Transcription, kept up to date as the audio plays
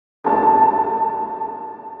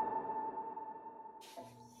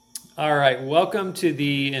All right, welcome to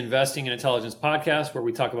the Investing in Intelligence podcast, where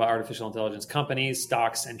we talk about artificial intelligence companies,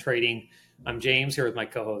 stocks, and trading. I'm James, here with my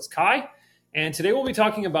co-host Kai, and today we'll be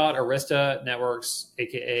talking about Arista Networks,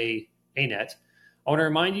 aka ANET. I want to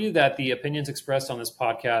remind you that the opinions expressed on this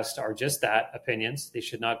podcast are just that, opinions. They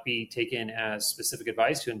should not be taken as specific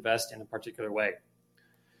advice to invest in a particular way.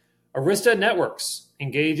 Arista Networks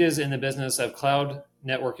engages in the business of cloud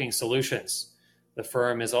networking solutions. The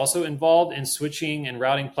firm is also involved in switching and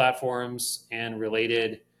routing platforms and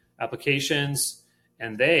related applications,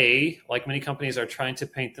 and they, like many companies, are trying to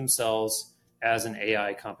paint themselves as an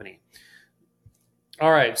AI company.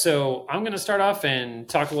 All right, so I'm going to start off and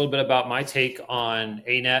talk a little bit about my take on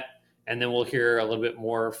ANET, and then we'll hear a little bit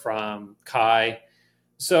more from Kai.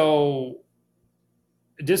 So,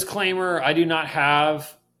 disclaimer, I do not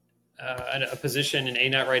have a position in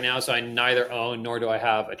ANET right now, so I neither own nor do I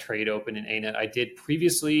have a trade open in ANET. I did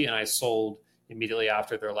previously, and I sold immediately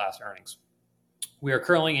after their last earnings. We are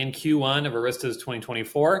currently in Q1 of Arista's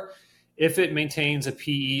 2024. If it maintains a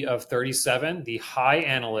PE of 37, the high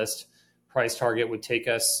analyst price target would take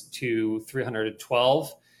us to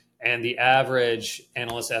 312, and the average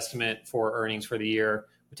analyst estimate for earnings for the year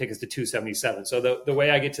would take us to 277. So the way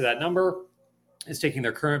I get to that number is taking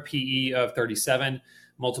their current PE of 37,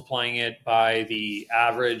 multiplying it by the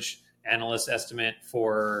average analyst estimate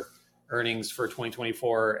for earnings for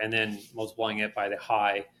 2024, and then multiplying it by the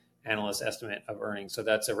high analyst estimate of earnings. So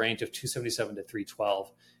that's a range of 277 to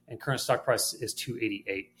 312, and current stock price is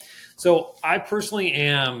 288. So I personally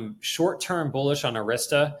am short-term bullish on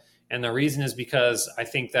Arista, and the reason is because I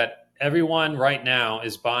think that everyone right now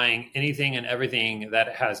is buying anything and everything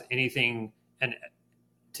that has anything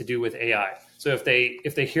to do with AI. So if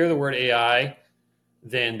they hear the word AI,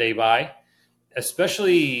 then they buy,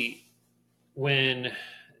 especially when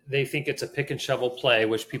they think it's a pick and shovel play,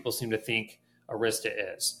 which people seem to think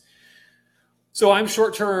Arista is. So I'm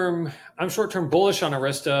short-term bullish on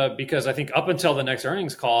Arista because I think up until the next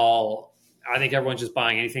earnings call, I think everyone's just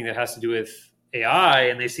buying anything that has to do with AI,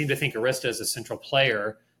 and they seem to think Arista is a central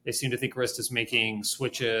player. They seem to think Arista is making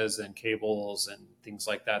switches and cables and things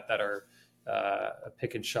like that are a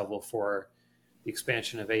pick and shovel for the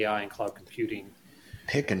expansion of AI and cloud computing.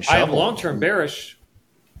 Pick and shovel. I am long-term bearish.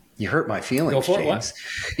 You hurt my feelings, Go for James. It,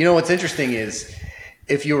 what? You know, what's interesting is,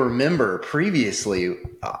 if you remember previously,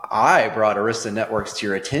 I brought Arista Networks to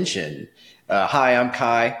your attention. Hi, I'm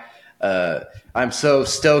Kai. I'm so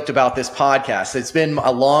stoked about this podcast. It's been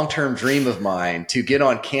a long-term dream of mine to get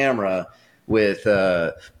on camera with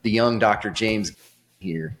the young Dr. James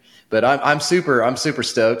here. But I'm super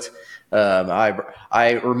stoked.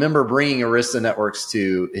 I remember bringing Arista Networks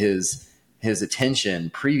to his attention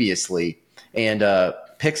previously, and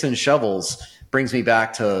picks and shovels brings me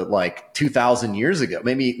back to like 2,000 years ago,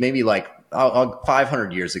 maybe like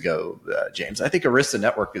 500 years ago, James. I think Arista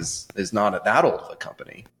Network is not that old of a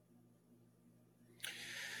company.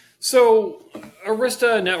 So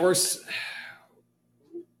Arista Networks,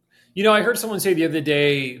 I heard someone say the other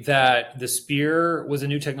day that the spear was a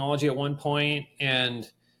new technology at one point, and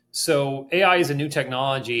so AI is a new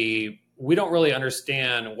technology. We don't really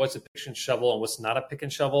understand what's a pick and shovel and what's not a pick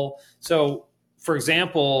and shovel. So, for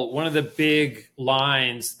example, one of the big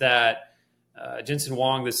lines that Jensen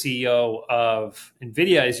Huang, the CEO of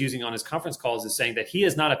Nvidia, is using on his conference calls is saying that he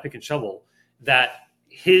is not a pick and shovel, that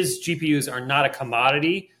his GPUs are not a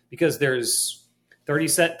commodity because there's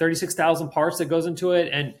 36,000 parts that goes into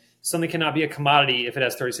it, and something cannot be a commodity if it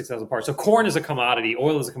has 36,000 parts. So corn is a commodity,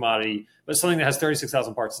 oil is a commodity, but something that has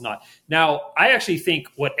 36,000 parts is not. Now, I actually think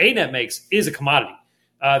what ANET makes is a commodity.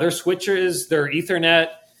 Their switches, their Ethernet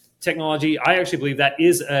technology, I actually believe that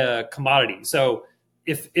is a commodity. So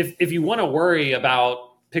if you want to worry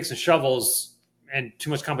about picks and shovels and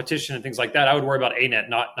too much competition and things like that, I would worry about ANET,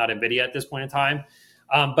 not NVIDIA at this point in time.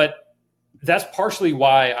 But that's partially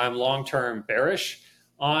why I'm long-term bearish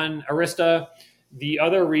on Arista. The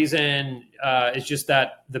other reason is just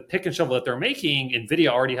that the pick and shovel that they're making, NVIDIA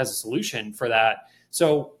already has a solution for that.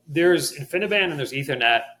 So there's InfiniBand and there's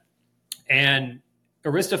Ethernet, and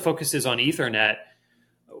Arista focuses on Ethernet.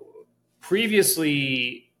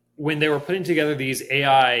 Previously, when they were putting together these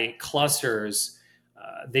AI clusters,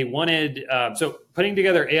 they wanted, so putting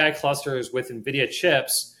together AI clusters with NVIDIA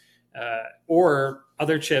chips or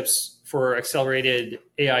other chips for accelerated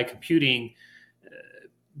AI computing,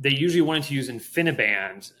 they usually wanted to use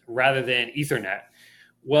InfiniBand rather than Ethernet.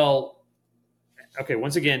 Well, okay,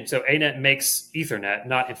 once again, so ANET makes Ethernet,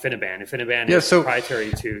 not InfiniBand. InfiniBand is proprietary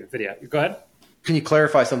to NVIDIA. Go ahead. Can you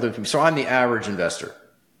clarify something for me? So I'm the average investor.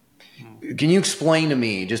 Can you explain to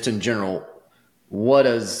me, just in general, what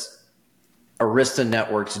does Arista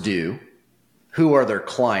Networks do? Who are their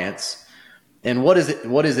clients? And what is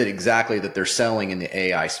it exactly that they're selling in the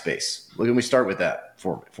AI space? Well, can we start with that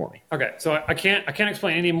for me? Okay, so I can't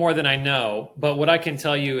explain any more than I know, but what I can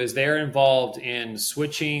tell you is they're involved in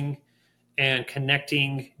switching and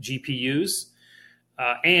connecting GPUs,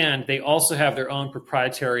 and they also have their own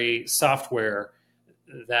proprietary software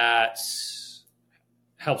that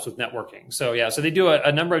helps with networking. So yeah, so they do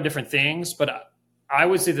a number of different things, but I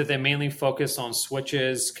would say that they mainly focus on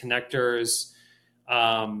switches, connectors,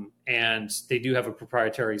 and they do have a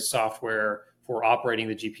proprietary software for operating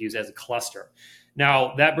the GPUs as a cluster.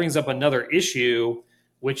 Now, that brings up another issue,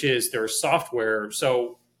 which is their software.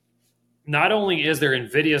 So not only is there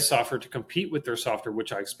NVIDIA software to compete with their software,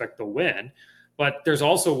 which I expect they'll win, but there's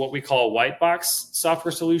also what we call white box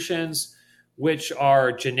software solutions, which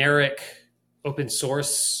are generic open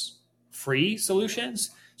source free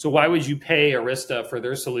solutions. So why would you pay Arista for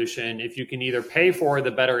their solution if you can either pay for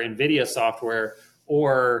the better NVIDIA software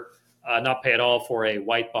or not pay at all for a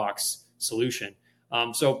white box solution?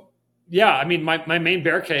 So yeah, I mean, my main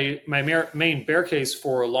bear case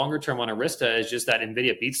for longer term on Arista is just that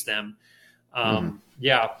NVIDIA beats them.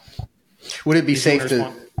 Yeah. Would it be safe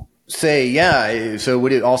to say, yeah, so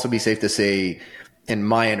would it also be safe to say, in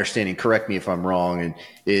my understanding, correct me if I'm wrong,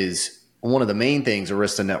 is one of the main things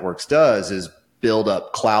Arista Networks does is build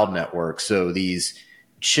up cloud networks. So these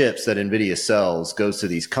chips that NVIDIA sells goes to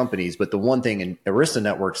these companies. But the one thing Arista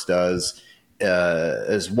Networks does,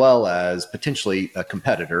 as well as potentially a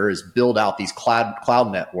competitor, is build out these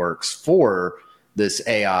cloud networks for this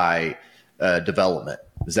AI development.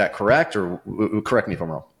 Is that correct? Or correct me if I'm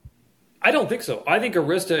wrong. I don't think so. I think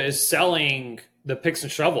Arista is selling the picks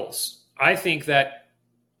and shovels. I think that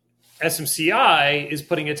SMCI is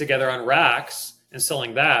putting it together on racks and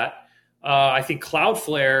selling that. I think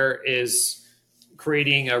Cloudflare is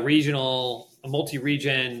creating a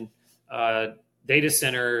multi-region data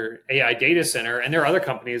center, AI data center. And there are other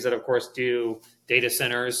companies that, of course, do data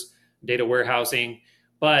centers, data warehousing.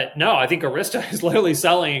 But no, I think Arista is literally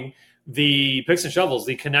selling the picks and shovels,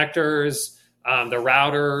 the connectors, the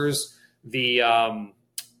routers, the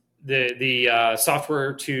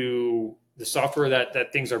software to the software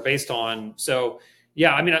that things are based on. So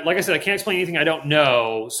yeah, I mean, like I said, I can't explain anything I don't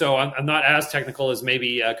know. So I'm not as technical as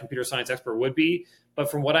maybe a computer science expert would be. But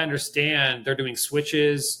from what I understand, they're doing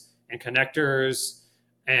switches and connectors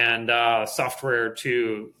and software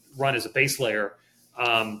to run as a base layer.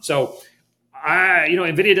 So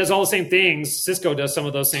NVIDIA does all the same things. Cisco does some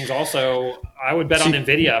of those things also. I would bet on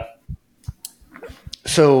NVIDIA.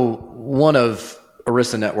 So one of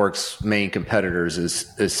Arista Networks' main competitors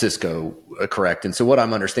is Cisco, correct? And so what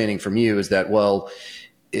I'm understanding from you is that, well,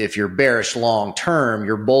 if you're bearish long term,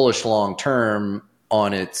 you're bullish long term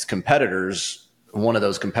on its competitors. One of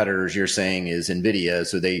those competitors you're saying is NVIDIA.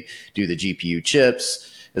 So they do the GPU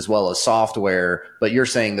chips as well as software, but you're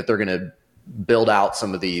saying that they're going to build out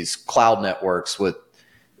some of these cloud networks with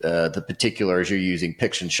the particulars you're using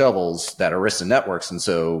picks and shovels that Arista Networks. And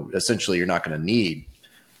so essentially you're not going to need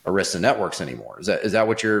Arista Networks anymore. Is that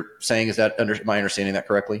what you're saying? Is that am I understanding that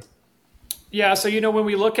correctly? Yeah. So, when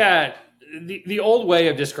we look at the old way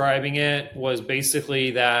of describing it was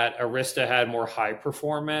basically that Arista had more high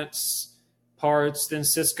performance parts than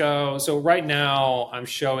Cisco. So right now I'm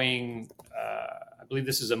showing, I believe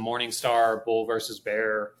this is a Morningstar bull versus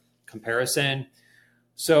bear comparison.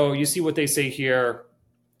 So you see what they say here.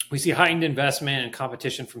 We see heightened investment and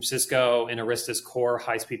competition from Cisco in Arista's core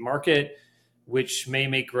high-speed market, which may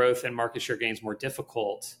make growth and market share gains more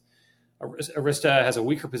difficult. Arista has a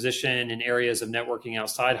weaker position in areas of networking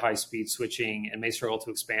outside high-speed switching and may struggle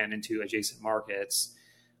to expand into adjacent markets.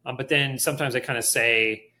 But then sometimes they kind of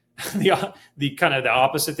say the kind of the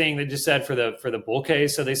opposite thing they just said for the bull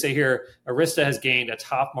case. So they say here, Arista has gained a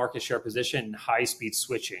top market share position in high-speed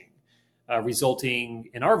switching, resulting,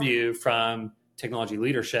 in our view, from technology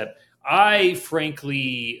leadership. I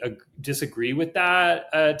frankly disagree with that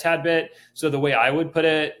a tad bit. So the way I would put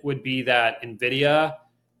it would be that NVIDIA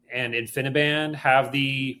and InfiniBand have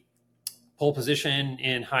the pole position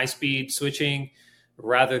in high-speed switching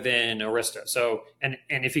rather than Arista. So, and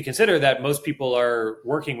if you consider that most people are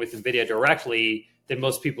working with NVIDIA directly, then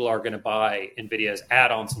most people are going to buy NVIDIA's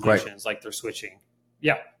add-on solutions like they're switching.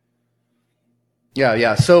 Yeah.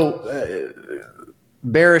 Yeah. So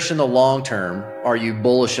bearish in the long term. Are you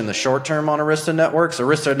bullish in the short term on Arista Networks?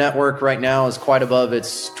 Arista Network right now is quite above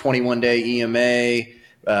its 21-day EMA.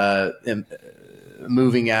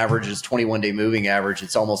 Moving average is 21-day moving average.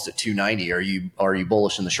 It's almost at 290. Are you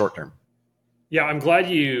bullish in the short term? Yeah, I'm glad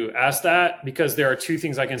you asked that because there are two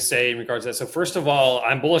things I can say in regards to that. So first of all,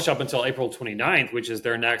 I'm bullish up until April 29th, which is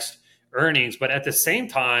their next earnings. But at the same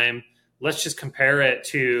time, let's just compare it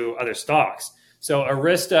to other stocks. So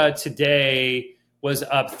Arista today was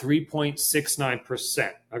up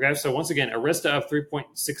 3.69%. Okay, so once again, Arista up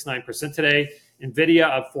 3.69% today. Nvidia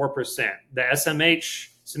up 4%. The SMH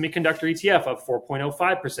semiconductor ETF up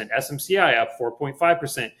 4.05%. SMCI up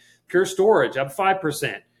 4.5%. Pure Storage up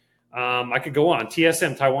 5%. I could go on.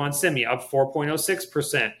 TSM, Taiwan Semi up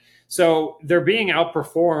 4.06%. So they're being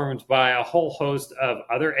outperformed by a whole host of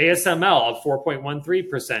other. ASML up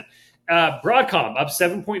 4.13%. Broadcom up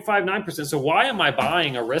 7.59%. So why am I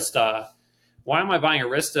buying Arista? Why am I buying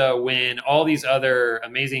Arista when all these other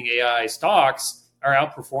amazing AI stocks are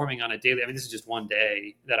outperforming on a daily? I mean, this is just one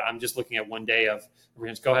day that I'm just looking at one day of.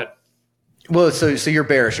 Go ahead. Well, so you're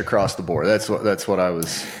bearish across the board. That's what I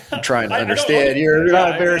was trying to understand. You're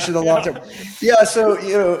not bearish in the long term. Yeah.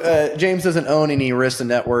 So James doesn't own any Arista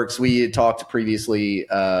Networks. We had talked previously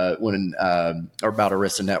about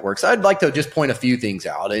Arista Networks. I'd like to just point a few things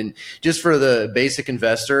out, and just for the basic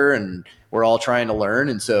investor, and we're all trying to learn.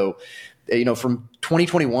 And so, from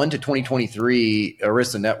 2021 to 2023,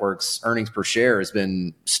 Arista Networks earnings per share has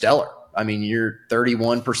been stellar. I mean, you're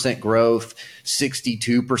 31% growth,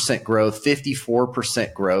 62% growth,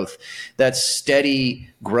 54% growth. That's steady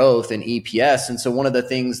growth in EPS. And so one of the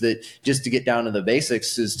things that, just to get down to the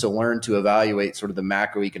basics, is to learn to evaluate sort of the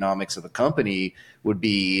macroeconomics of a company would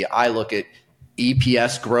be, I look at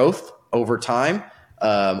EPS growth over time.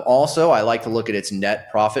 Also, I like to look at its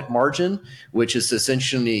net profit margin, which is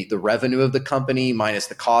essentially the revenue of the company minus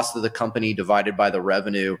the cost of the company divided by the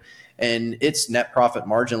revenue. And its net profit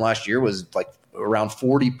margin last year was like around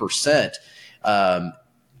 40%.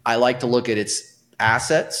 I like to look at its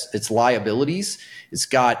assets, its liabilities. It's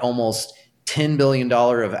got almost $10 billion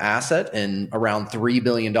of asset and around $3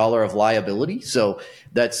 billion of liability. So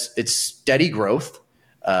it's steady growth,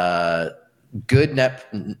 good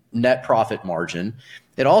net profit margin.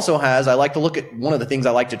 It also has, I like to look at, one of the things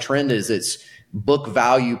I like to trend is its book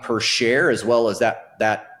value per share, as well as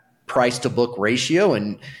that price to book ratio.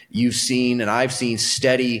 And you've seen, and I've seen,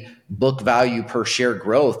 steady book value per share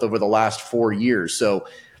growth over the last 4 years. So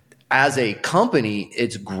as a company,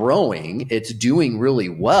 it's growing, it's doing really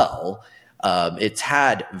well. It's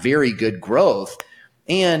had very good growth.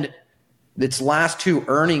 And its last two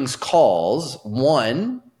earnings calls,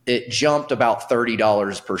 one, it jumped about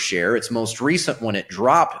 $30 per share. Its most recent one, it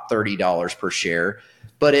dropped $30 per share,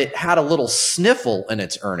 but it had a little sniffle in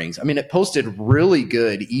its earnings. I mean, it posted really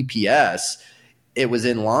good EPS. It was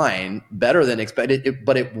in line, better than expected,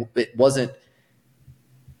 but it wasn't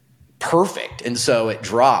perfect, and so it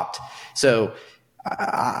dropped. So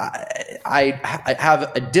I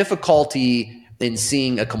have a difficulty in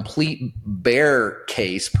seeing a complete bear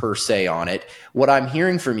case per se on it. What I'm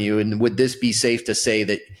hearing from you, and would this be safe to say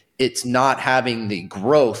that it's not having the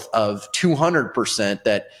growth of 200%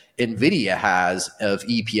 that Nvidia has of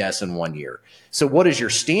EPS in 1 year? So what is your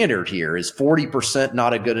standard here? Is 40%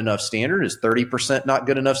 not a good enough standard? Is 30% not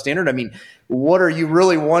good enough standard? I mean, what are you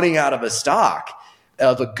really wanting out of a stock,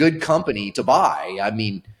 of a good company to buy? I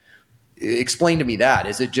mean, explain to me that.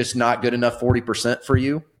 Is it just not good enough 40% for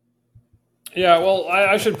you? Yeah, well,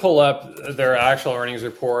 I should pull up their actual earnings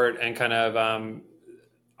report and kind of,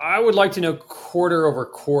 I would like to know quarter over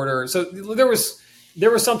quarter. So there was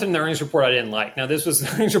something in the earnings report I didn't like. Now, the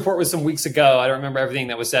earnings report was some weeks ago. I don't remember everything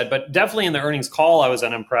that was said, but definitely in the earnings call, I was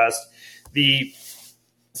unimpressed. The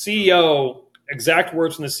CEO, exact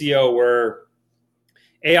words from the CEO were,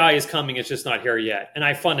 AI is coming, it's just not here yet. And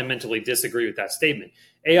I fundamentally disagree with that statement.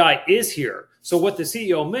 AI is here. So what the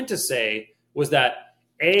CEO meant to say was that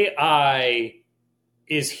AI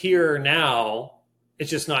is here now,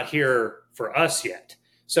 it's just not here for us yet.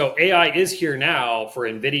 So AI is here now for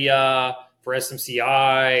NVIDIA, for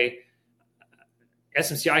SMCI.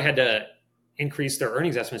 SMCI had to increase their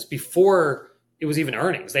earnings estimates before it was even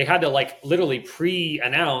earnings. They had to literally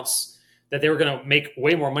pre-announce that they were going to make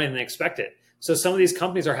way more money than they expected. So some of these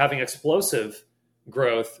companies are having explosive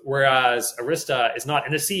growth, whereas Arista is not.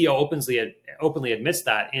 And the CEO openly admits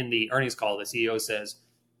that in the earnings call. The CEO says,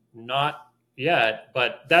 not yet,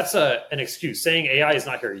 but that's an excuse. Saying AI is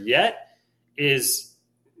not here yet is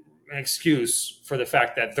an excuse for the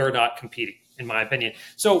fact that they're not competing, in my opinion.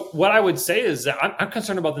 So what I would say is that I'm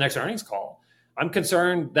concerned about the next earnings call. I'm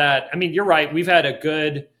concerned that, I mean, you're right. We've had a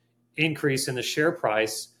good increase in the share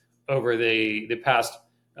price over the past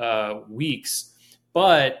weeks,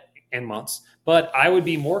 and months. But I would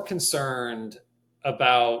be more concerned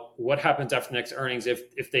about what happens after the next earnings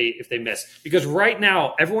if they miss. Because right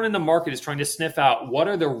now, everyone in the market is trying to sniff out what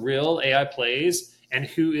are the real AI plays and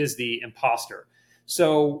who is the imposter.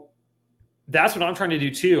 So that's what I'm trying to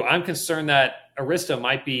do too. I'm concerned that Arista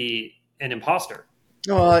might be an imposter.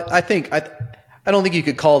 Well, I don't think you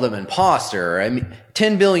could call them imposter. I mean,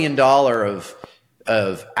 $10 billion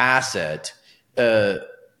of asset,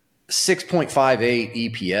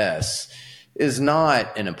 6.58 EPS is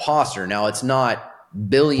not an imposter. Now, it's not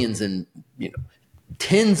billions and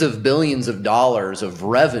tens of billions of dollars of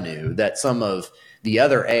revenue that some of the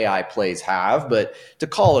other AI plays have, but to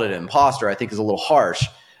call it an imposter, I think is a little harsh.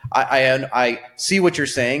 I see what you're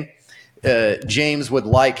saying. James would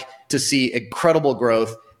like to see incredible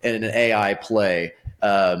growth in an AI play.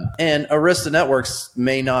 And Arista Networks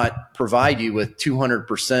may not provide you with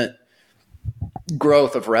 200%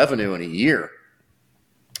 growth of revenue in a year.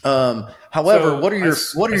 However, So what are your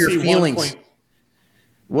feelings?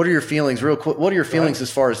 What are your feelings, real quick? What are your feelings as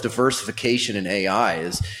far as diversification in AI?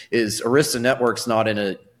 Is Arista Networks not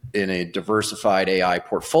in a diversified AI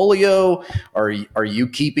portfolio? Are you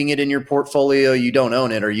keeping it in your portfolio? You don't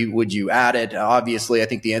own it, or would you add it? Obviously, I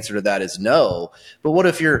think the answer to that is no. But what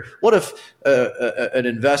if an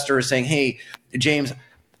investor is saying, "Hey, James,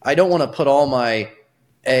 I don't want to put all my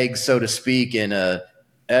eggs, so to speak, in a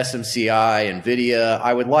SMCI, Nvidia.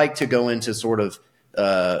 I would like to go into sort of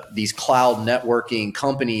these cloud networking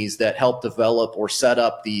companies that help develop or set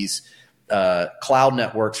up these cloud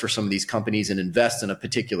networks for some of these companies and invest in a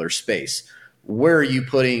particular space." Where are you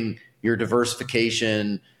putting your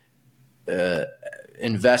diversification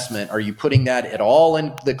investment? Are you putting that at all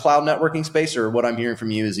in the cloud networking space, or what I'm hearing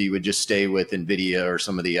from you is you would just stay with Nvidia or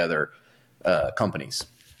some of the other companies?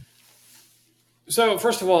 So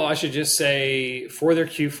first of all, I should just say for their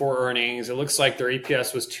Q4 earnings, it looks like their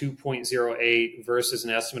EPS was 2.08 versus an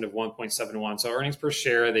estimate of 1.71. So earnings per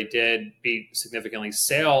share, they did beat significantly.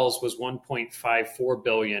 Sales was 1.54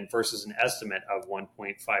 billion versus an estimate of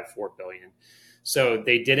 1.54 billion. So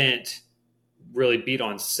they didn't really beat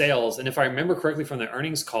on sales. And if I remember correctly from the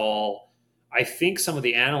earnings call, I think some of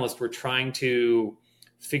the analysts were trying to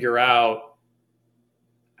figure out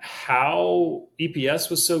how EPS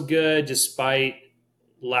was so good despite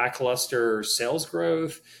lackluster sales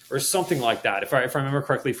growth or something like that. If I remember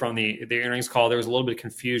correctly from the earnings call, there was a little bit of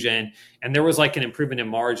confusion and there was like an improvement in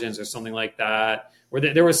margins or something like that, where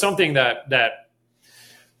there was something that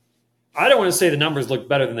I don't want to say the numbers look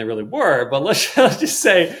better than they really were, but let's just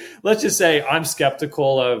say I'm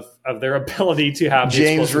skeptical of their ability to have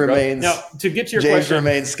James remains growth. Now, to get to your James question,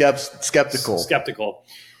 remains skeptical.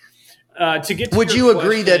 To get to Would your you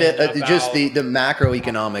agree that question just about the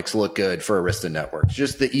macroeconomics look good for Arista Networks?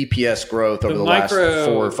 Just the EPS growth over the last 4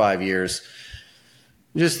 or 5 years,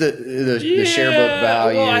 just the share book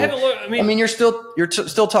value. Well, I haven't looked. I mean, you're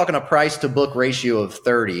still talking a price to book ratio of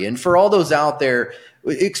 30. And for all those out there,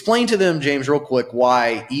 explain to them, James, real quick,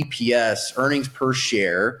 why EPS, earnings per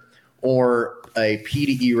share, or a P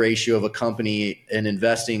to E ratio of a company and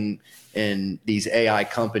investing in these AI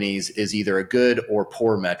companies is either a good or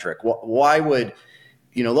poor metric. Why would,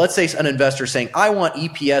 let's say an investor saying, I want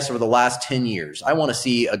EPS over the last 10 years. I want to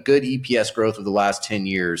see a good EPS growth over the last 10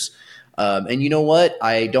 years. And you know what?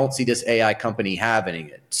 I don't see this AI company having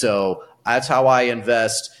it. So that's how I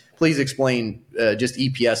invest. Please explain just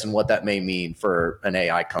EPS and what that may mean for an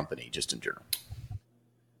AI company, just in general.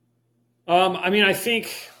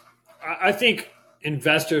 I think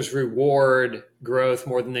investors reward growth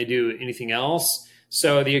more than they do anything else.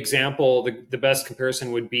 So the example, the best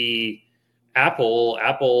comparison would be Apple.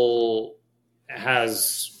 Apple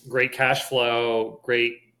has great cash flow,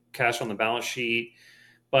 great cash on the balance sheet,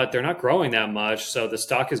 but they're not growing that much. So the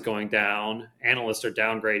stock is going down. Analysts are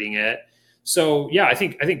downgrading it. So yeah, I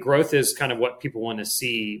think growth is kind of what people want to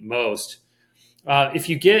see most. If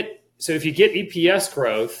you get EPS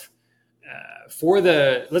growth for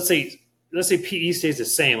let's say PE stays the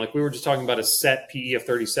same. Like we were just talking about a set PE of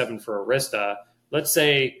 37 for Arista. Let's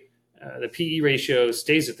say the PE ratio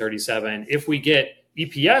stays at 37. If we get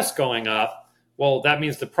EPS going up, well, that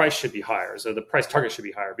means the price should be higher. So the price target should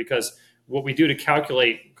be higher, because what we do to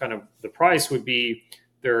calculate kind of the price would be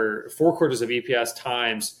their 4 quarters of EPS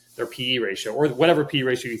times their PE ratio, or whatever PE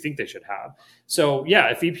ratio you think they should have. So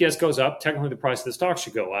yeah, if EPS goes up, technically the price of the stock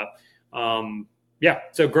should go up.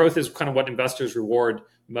 So growth is kind of what investors reward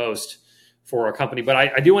most for a company. But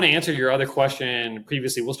I do want to answer your other question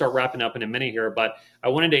previously. We'll start wrapping up in a minute here, but I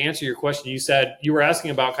wanted to answer your question. You said you were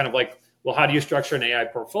asking about kind of like, well, how do you structure an AI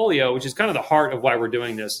portfolio, which is kind of the heart of why we're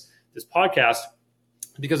doing this podcast,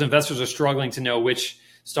 because investors are struggling to know which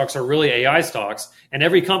stocks are really AI stocks. And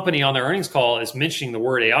every company on their earnings call is mentioning the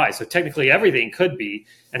word AI. So technically everything could be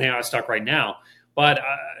an AI stock right now. But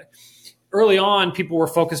early on, people were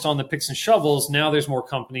focused on the picks and shovels. Now there's more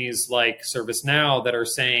companies like ServiceNow that are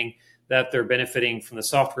saying that they're benefiting from the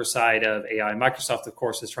software side of AI. Microsoft, of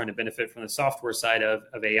course, is trying to benefit from the software side of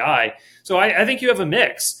AI. So I think you have a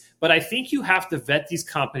mix, but I think you have to vet these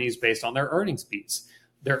companies based on their earnings beats,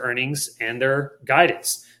 their earnings and their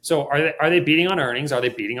guidance. So are they beating on earnings? Are they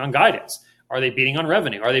beating on guidance? Are they beating on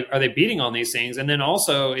revenue? Are they beating on these things? And then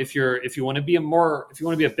also, if you want to be a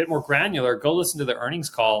bit more granular, go listen to the earnings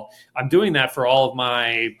call. I'm doing that for all of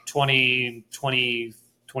my 20,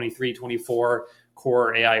 23, 24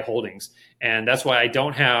 core AI holdings. And that's why I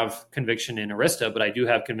don't have conviction in Arista, but I do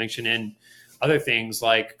have conviction in other things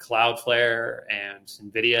like Cloudflare and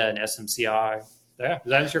Nvidia and SMCI. Yeah, does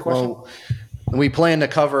that answer your question? Well, we plan to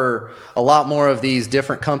cover a lot more of these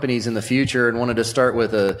different companies in the future, and wanted to start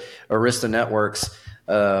with Arista Networks.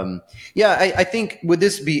 I think, would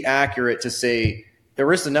this be accurate to say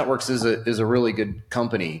Arista Networks is a really good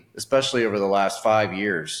company, especially over the last 5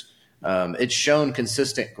 years? It's shown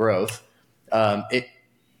consistent growth.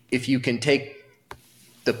 If you can take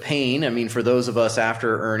the pain, I mean, for those of us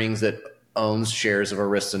after earnings that owns shares of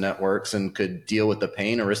Arista Networks and could deal with the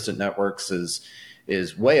pain, Arista Networks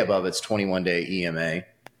is way above its 21-day EMA.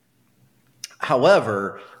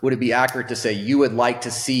 However, would it be accurate to say you would like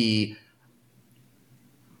to see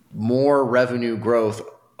more revenue growth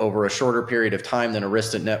over a shorter period of time than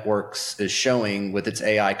Arista Networks is showing with its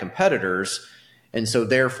AI competitors, and so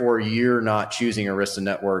therefore you're not choosing Arista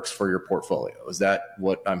Networks for your portfolio? Is that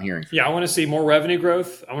what I'm hearing? Yeah, I want to see more revenue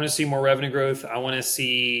growth. I want to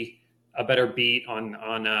see a better beat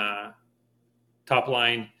on top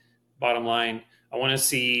line, bottom line. I want to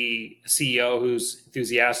see a CEO who's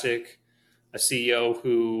enthusiastic, a CEO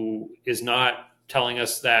who is not telling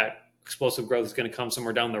us that explosive growth is going to come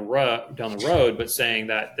somewhere down the road, but saying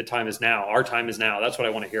that the time is now. Our time is now. That's what I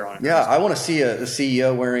want to hear on it. Yeah, I want to see a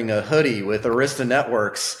CEO wearing a hoodie with Arista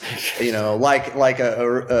Networks, like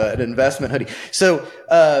an investment hoodie. So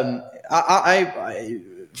I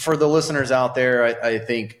for the listeners out there, I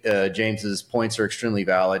think James's points are extremely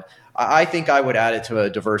valid. I think I would add it to a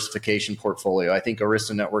diversification portfolio. I think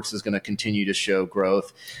Arista Networks is going to continue to show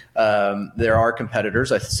growth. There are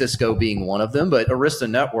competitors, Cisco being one of them, but Arista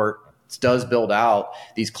Networks does build out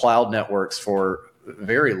these cloud networks for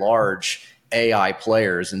very large AI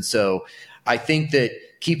players. And so I think that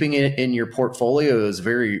keeping it in your portfolio is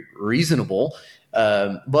very reasonable.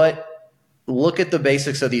 But look at the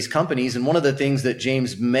basics of these companies. And one of the things that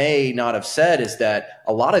James may not have said is that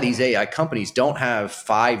a lot of these AI companies don't have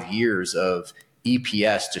 5 years of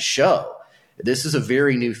EPS to show. This is a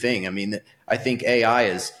very new thing. I mean, I think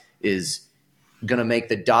AI is going to make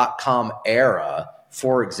the .com era,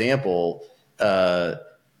 for example,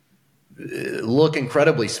 look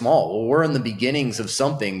incredibly small. Well, we're in the beginnings of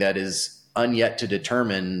something that is unyet to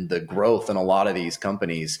determine the growth in a lot of these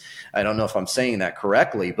companies. I don't know if I'm saying that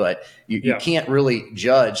correctly, but you can't really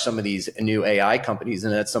judge some of these new AI companies.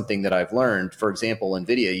 And that's something that I've learned. For example,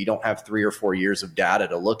 NVIDIA, you don't have 3 or 4 years of data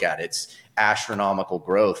to look at. It's astronomical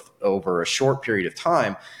growth over a short period of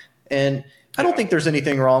time. And I don't think there's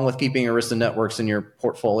anything wrong with keeping Arista Networks in your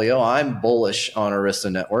portfolio. I'm bullish on Arista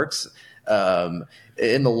Networks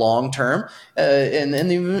in the long term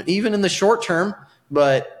and even in the short term.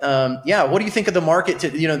 But what do you think of the market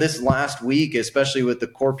this last week, especially with the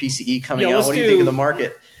core PCE coming out? What do you think of the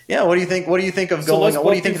market? Yeah, what do you think? What do you think of going?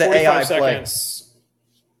 What do you think of the AI play?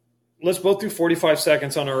 Let's both do 45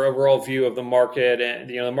 seconds on our overall view of the market and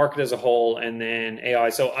the market as a whole, and then AI.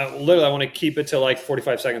 So I want to keep it to like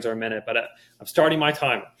 45 seconds or a minute, but I'm starting my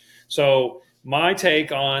timer. So my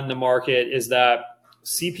take on the market is that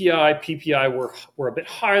CPI, PPI were a bit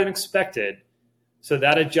higher than expected. So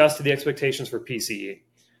that adjusted the expectations for PCE.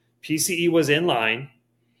 PCE was in line.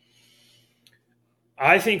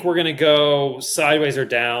 I think we're going to go sideways or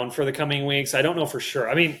down for the coming weeks. I don't know for sure.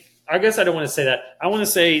 I mean, I guess I don't want to say that. I want to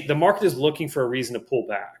say the market is looking for a reason to pull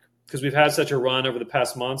back because we've had such a run over the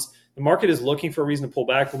past months. The market is looking for a reason to pull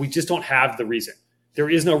back, but we just don't have the reason.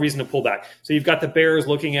 There is no reason to pull back. So you've got the bears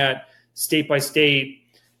looking at state by state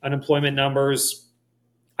unemployment numbers.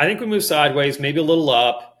 I think we move sideways, maybe a little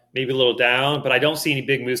up, maybe a little down, but I don't see any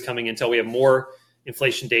big moves coming until we have more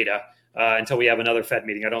inflation data, until we have another Fed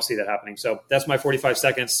meeting. I don't see that happening. So that's my 45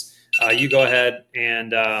 seconds. You go ahead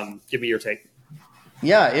and give me your take.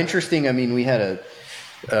 Yeah, interesting. I mean, we had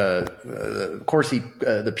of course,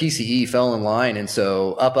 the PCE fell in line, and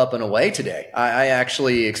so up and away today. I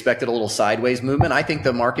actually expected a little sideways movement. I think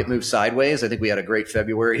the market moved sideways. I think we had a great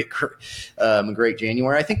February, a great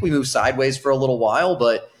January. I think we moved sideways for a little while,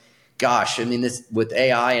 but gosh, I mean, this with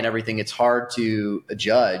AI and everything, it's hard to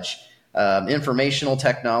judge. Informational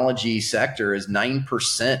technology sector is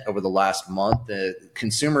 9% over the last month. The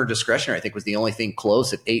consumer discretionary, I think, was the only thing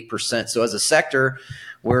close at 8%. So as a sector,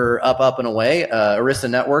 we're up and away. Arista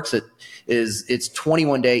Networks, its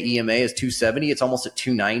 21-day EMA is 270. It's almost at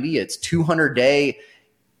 290. Its 200-day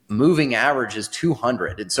moving average is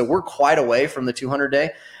 200. And so we're quite away from the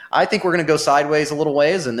 200-day. I think we're going to go sideways a little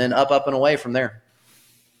ways and then up and away from there.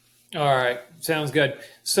 All right. Sounds good.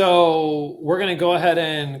 So we're going to go ahead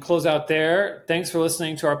and close out there. Thanks for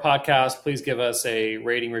listening to our podcast. Please give us a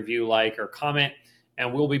rating, review, like, or comment.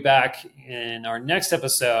 And we'll be back in our next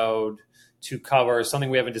episode to cover something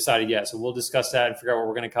we haven't decided yet. So we'll discuss that and figure out what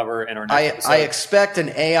we're going to cover in our next episode. I expect an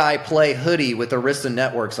AI Play hoodie with Arista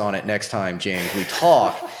Networks on it next time, James. We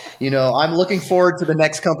talk. I'm looking forward to the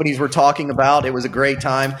next companies we're talking about. It was a great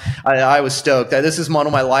time. I was stoked. This is one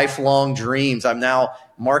of my lifelong dreams. I'm now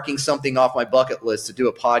marking something off my bucket list to do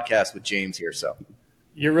a podcast with James here. So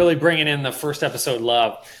you're really bringing in the first episode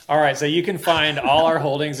love. All right. So you can find all our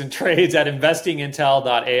holdings and trades at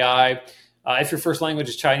investingintel.ai. If your first language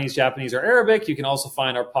is Chinese, Japanese, or Arabic, you can also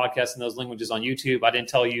find our podcast in those languages on YouTube. I didn't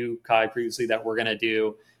tell you, Kai, previously that we're going to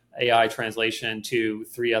do AI translation to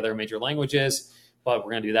 3 other major languages, but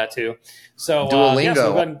we're going to do that too. So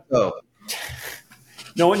Duolingo.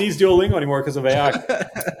 No one needs Duolingo anymore because of AI.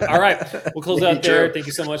 All right. We'll close out there. Thank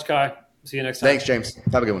you so much, Kai. See you next time. Thanks, James.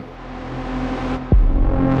 Have a good one.